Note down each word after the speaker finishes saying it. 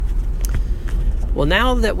Well,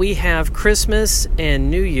 now that we have Christmas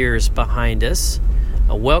and New Year's behind us,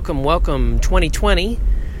 welcome 2020.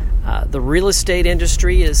 The real estate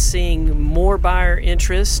industry is seeing more buyer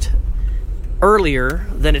interest earlier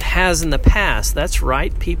than it has in the past. That's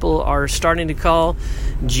right. People are starting to call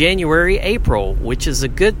January April, which is a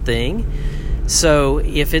good thing. So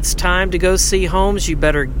if it's time to go see homes, you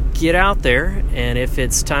better get out there. And if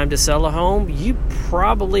it's time to sell a home, you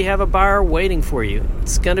probably have a buyer waiting for you.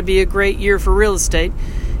 It's going to be a great year for real estate.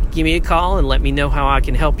 Give me a call and let me know how I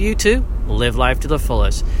can help you too live life to the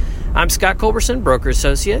fullest. I'm Scott Culberson, broker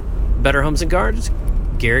associate, Better Homes and Gardens,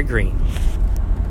 Gary Green.